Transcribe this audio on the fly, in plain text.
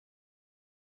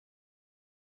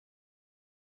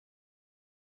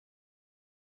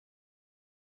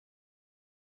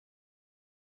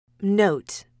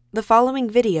Note: the following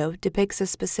video depicts a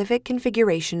specific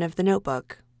configuration of the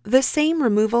notebook. The same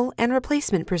removal and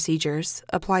replacement procedures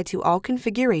apply to all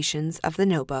configurations of the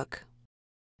notebook.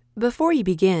 Before you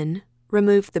begin,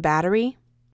 remove the battery,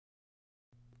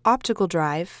 optical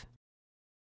drive,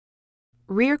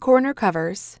 rear corner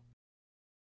covers,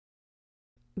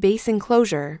 base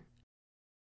enclosure,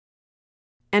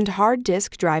 and hard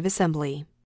disk drive assembly.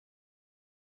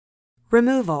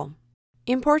 Removal.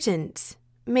 Important: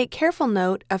 make careful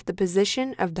note of the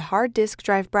position of the hard disk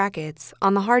drive brackets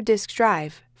on the hard disk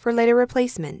drive for later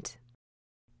replacement.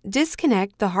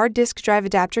 Disconnect the hard disk drive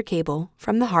adapter cable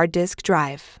from the hard disk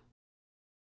drive.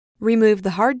 Remove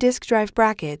the hard disk drive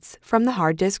brackets from the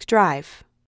hard disk drive.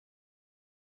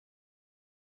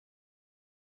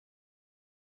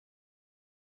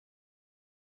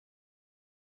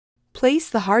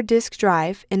 Place the hard disk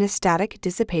drive in a static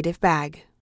dissipative bag.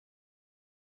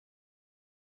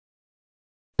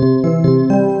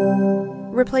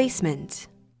 Replacement.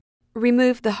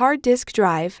 Remove the hard disk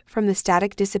drive from the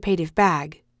static dissipative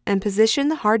bag and position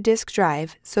the hard disk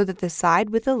drive so that the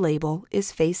side with the label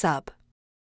is face up.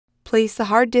 Place the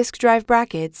hard disk drive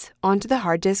brackets onto the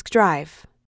hard disk drive.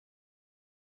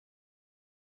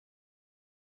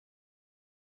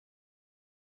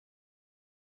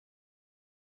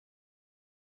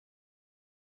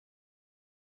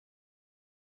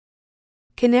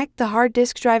 Connect the hard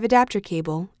disk drive adapter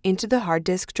cable into the hard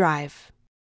disk drive.